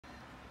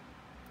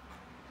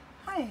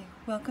Hi,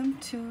 welcome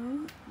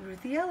to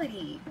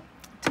Ruthiality.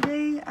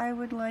 Today I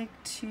would like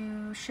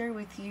to share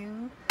with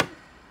you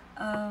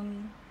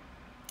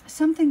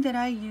something that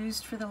I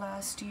used for the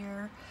last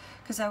year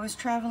because I was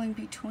traveling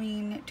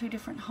between two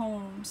different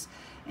homes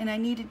and I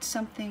needed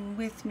something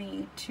with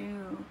me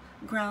to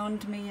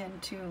ground me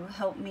and to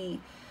help me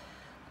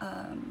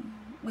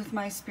with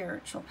my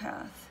spiritual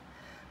path.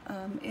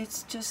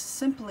 It's just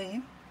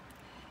simply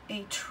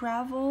a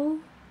travel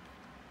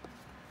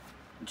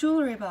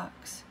jewelry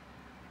box.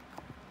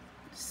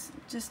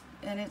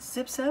 And it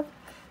zips up,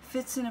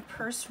 fits in a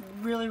purse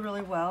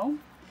really well,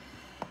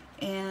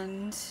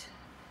 and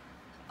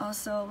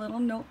also a little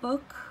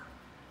notebook.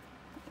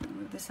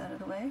 Move this out of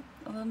the way.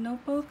 A little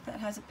notebook that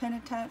has a pen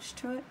attached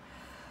to it.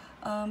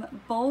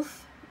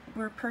 Both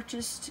were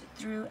purchased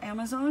through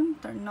Amazon.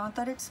 They're not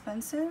that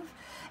expensive,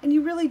 and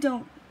you really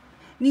don't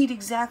need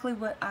exactly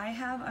what I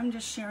have. I'm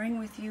just sharing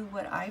with you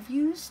what I've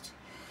used,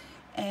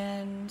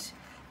 and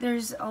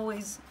there's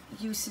always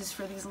uses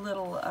for these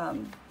little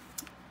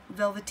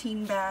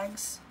velveteen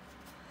bags,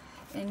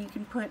 and you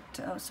can put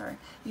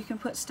you can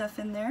put stuff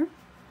in there.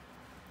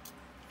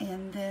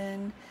 And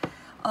then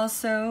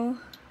also,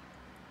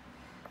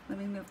 let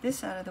me move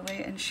this out of the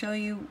way and show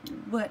you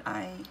what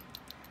I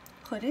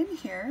put in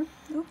here.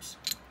 Oops.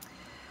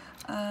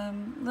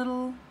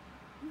 Little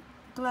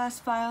glass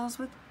vials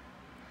with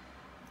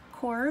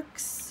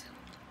corks,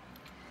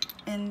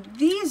 and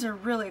these are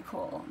really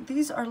cool.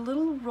 These are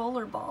little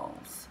roller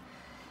balls.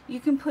 You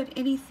can put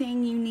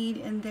anything you need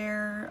in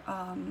there.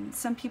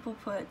 Some people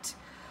put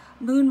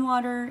moon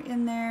water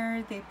in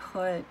there. They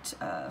put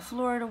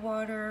Florida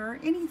water,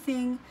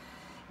 anything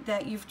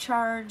that you've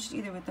charged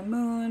either with the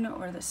moon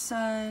or the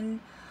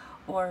sun,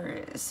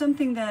 or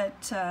something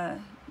that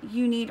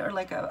you need, or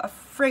like a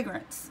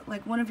fragrance,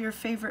 like one of your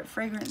favorite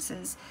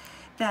fragrances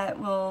that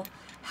will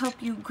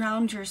help you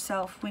ground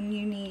yourself when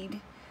you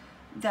need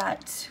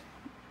that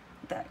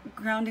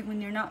grounding, when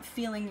you're not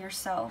feeling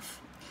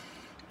yourself.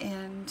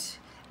 And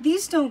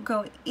these don't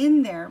go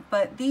in there,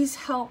 but these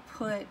help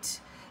put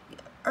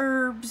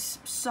herbs,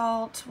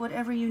 salt,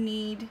 whatever you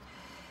need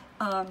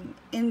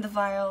in the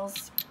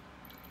vials.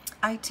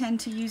 I tend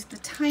to use the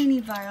tiny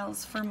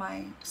vials for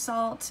my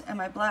salt and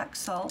my black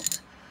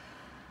salt,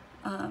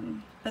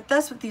 but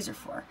that's what these are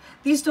for.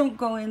 These don't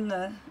go in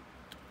the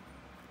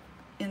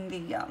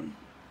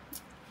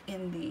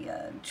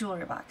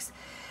jewelry box.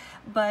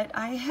 But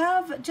I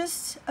have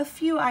just a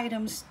few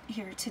items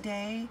here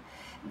today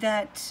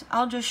that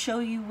I'll just show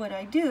you what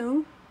I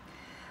do.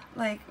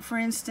 Like, for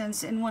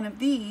instance, in one of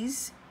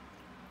these,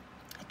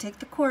 I take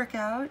the cork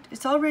out.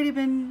 It's already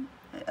been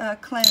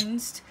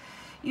cleansed.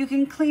 You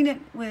can clean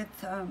it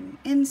with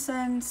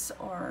incense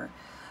or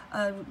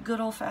good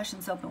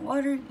old-fashioned soap and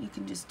water. You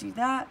can just do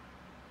that.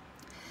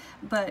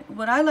 But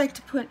what I like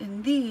to put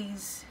in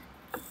these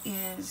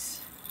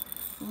is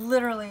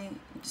literally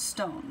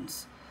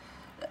stones.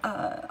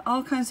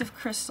 All kinds of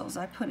crystals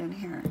I put in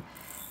here.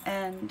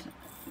 And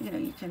you know,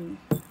 you can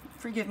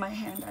forgive my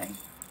hand, I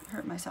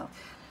hurt myself.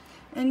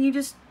 And you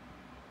just,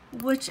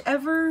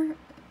 whichever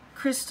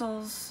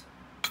crystals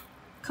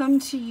come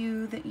to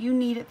you that you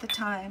need at the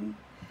time.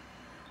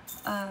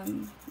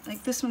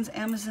 Like this one's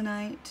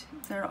Amazonite.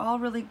 They're all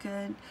really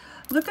good.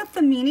 Look up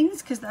the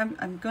meanings, because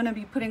I'm going to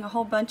be putting a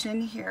whole bunch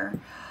in here.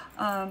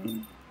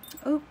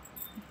 Oh,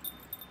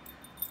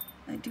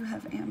 I do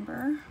have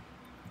amber.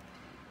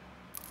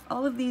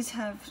 All of these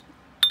have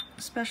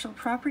special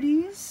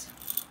properties.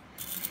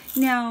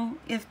 Now,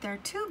 if they're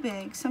too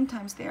big,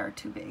 sometimes they are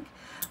too big,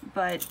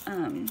 but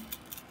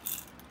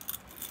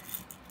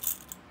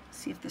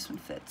see if this one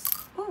fits.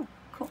 Oh,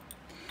 cool.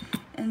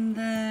 And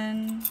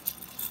then,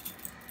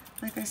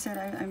 like I said,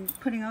 I'm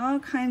putting all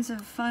kinds of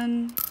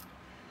fun,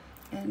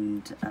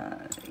 and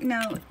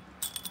now,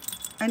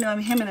 I know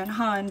I'm hemming and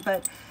hawing,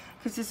 but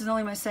because this is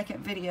only my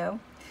second video,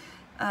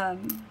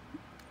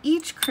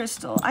 each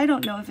crystal, I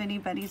don't know if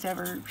anybody's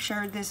ever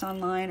shared this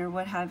online or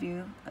what have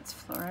you. That's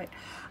fluorite.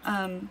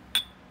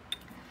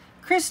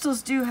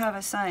 Crystals do have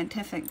a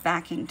scientific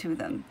backing to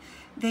them.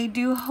 They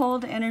do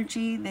hold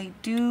energy. They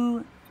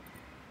do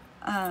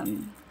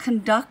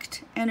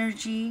conduct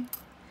energy.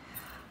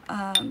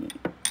 And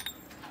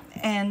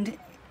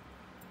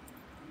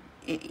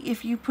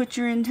if you put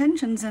your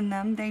intentions in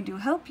them, they do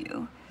help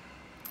you.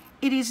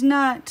 It is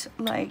not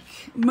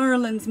like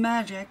Merlin's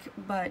magic,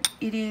 but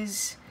it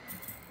is,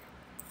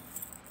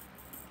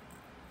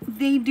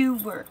 they do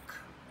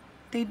work.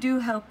 They do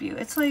help you.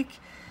 It's like,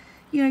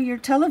 you know, your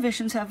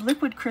televisions have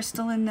liquid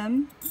crystal in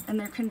them, and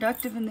they're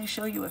conductive, and they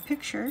show you a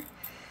picture.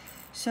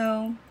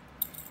 So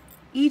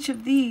each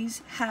of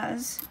these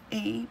has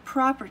a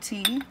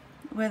property,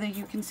 whether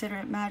you consider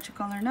it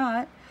magical or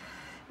not.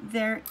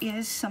 There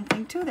is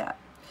something to that.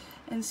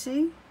 And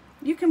see,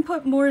 you can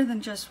put more than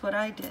just what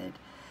I did,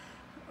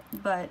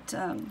 but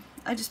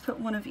I just put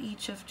one of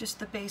each of just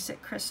the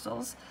basic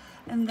crystals.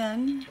 And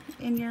then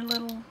in your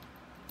little,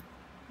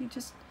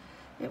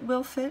 it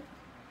will fit.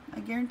 I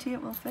guarantee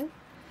it will fit.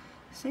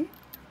 See, you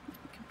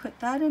can put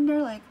that in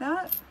there like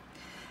that.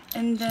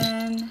 And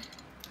then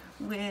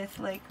with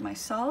like my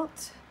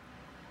salt,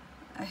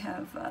 I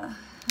have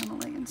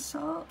Himalayan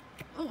salt.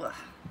 Ooh.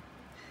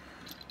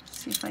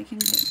 See if I can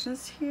get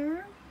this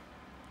here.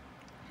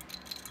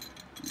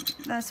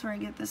 That's where I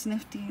get this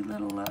nifty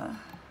little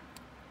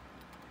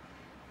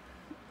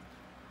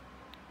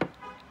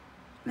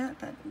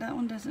that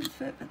one doesn't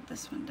fit, but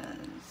this one does.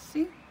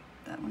 See?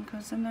 That one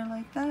goes in there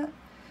like that.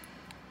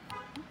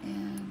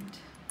 And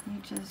you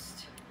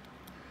just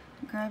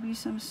grab you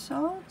some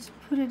salt,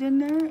 put it in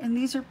there, and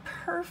these are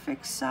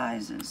perfect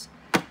sizes.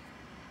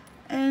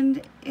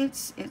 And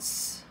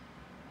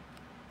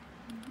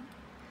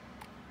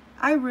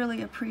I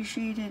really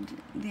appreciated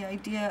the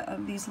idea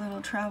of these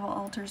little travel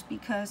altars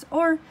because,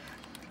 or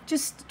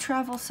just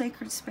travel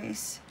sacred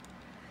space,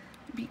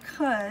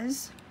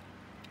 because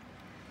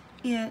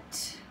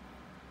it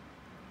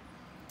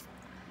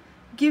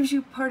gives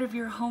you part of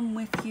your home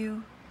with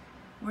you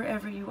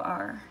wherever you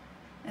are.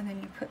 And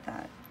then you put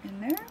that in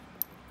there,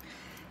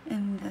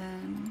 and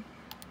then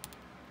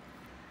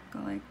go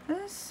like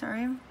this.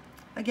 Sorry,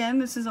 again,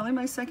 this is only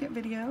my second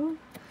video.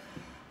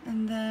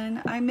 And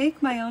then I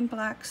make my own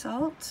black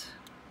salt.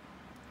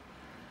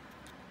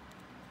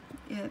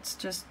 It's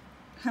just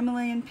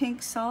Himalayan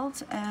pink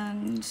salt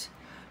and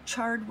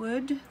charred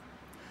wood.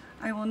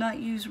 I will not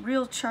use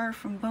real char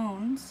from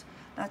bones.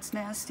 That's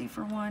nasty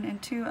for one,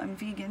 and two, I'm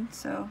vegan,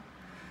 so.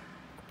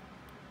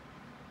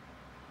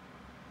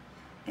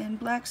 And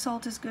black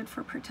salt is good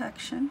for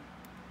protection.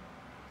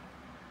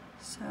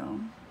 So,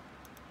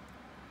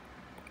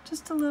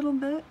 just a little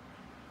bit.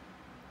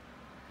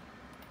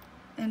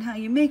 And how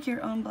you make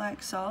your own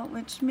black salt,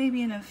 which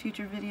maybe in a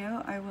future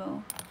video I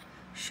will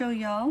show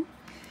y'all.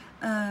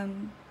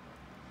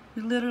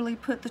 You literally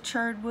put the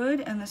charred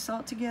wood and the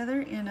salt together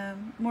in a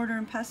mortar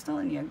and pestle,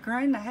 and you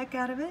grind the heck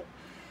out of it,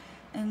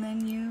 and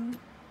then you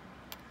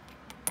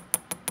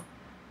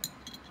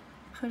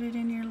put it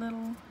in your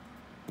little,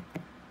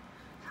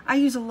 I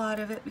use a lot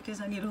of it because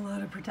I need a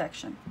lot of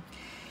protection.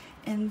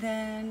 And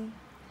then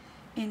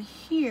in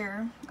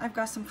here I've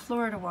got some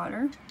Florida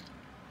water.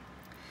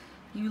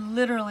 You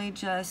literally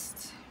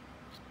just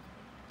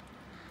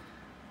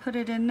put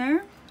it in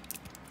there.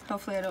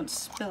 Hopefully I don't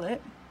spill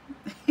it.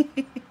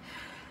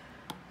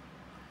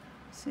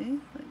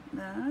 See, like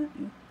that,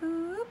 and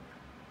boop.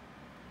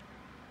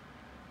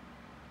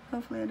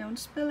 Hopefully I don't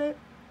spill it.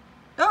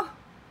 Oh,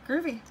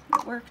 groovy,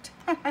 it worked.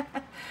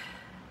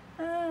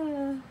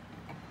 And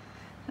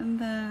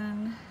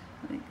then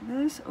like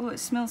this. Oh, it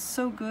smells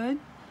so good.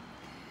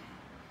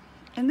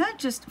 And that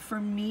just, for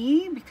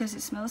me, because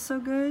it smells so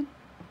good,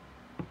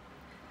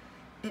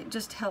 it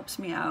just helps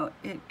me out.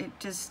 It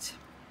just,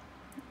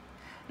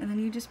 and then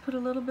you just put a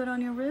little bit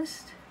on your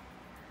wrist,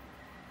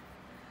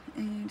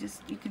 and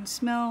you can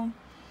smell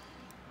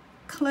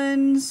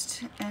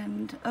cleansed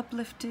and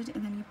uplifted,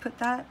 and then you put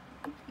that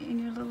in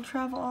your little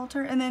travel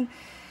altar. And then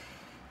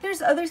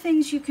there's other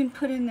things you can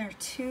put in there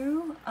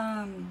too,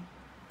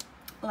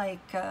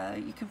 like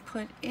you can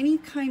put any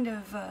kind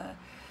of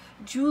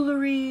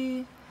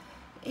jewelry,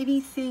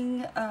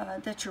 anything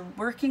that you're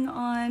working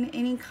on,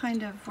 any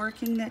kind of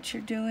working that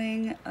you're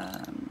doing.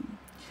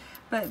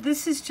 But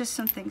this is just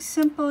something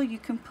simple. You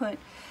can put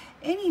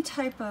any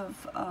type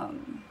of,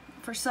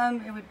 for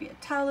some it would be a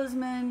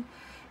talisman,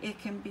 it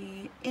can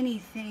be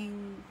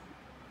anything,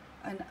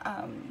 and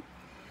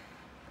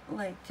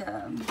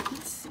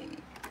let's see,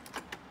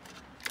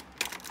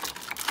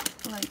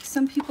 like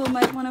some people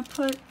might want to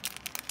put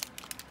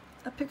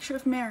a picture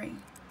of Mary,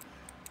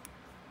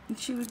 and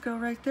she would go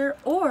right there,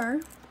 or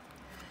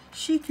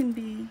she can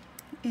be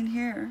in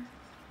here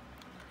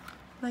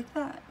like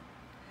that,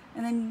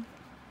 and then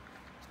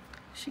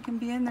she can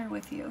be in there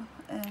with you,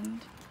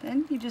 and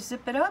then you just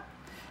zip it up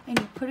and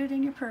you put it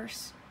in your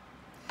purse.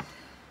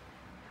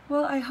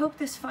 Well, I hope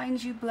this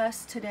finds you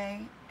blessed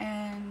today,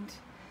 and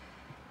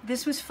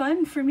this was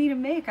fun for me to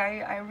make.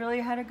 I really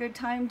had a good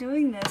time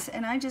doing this,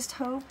 and I just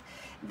hope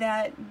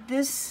that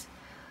this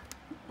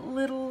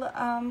little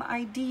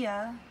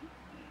idea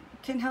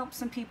can help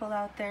some people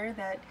out there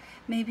that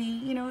maybe,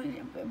 you know,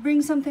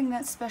 bring something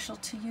that's special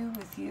to you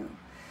with you.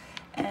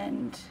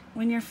 And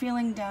when you're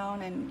feeling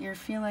down and you're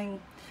feeling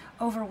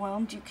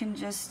overwhelmed, you can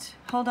just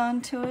hold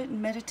on to it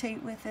and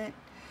meditate with it,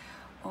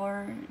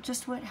 or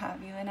just what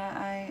have you. And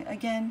I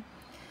again,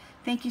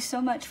 thank you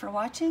so much for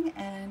watching,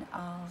 and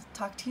I'll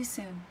talk to you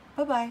soon.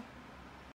 Bye-bye.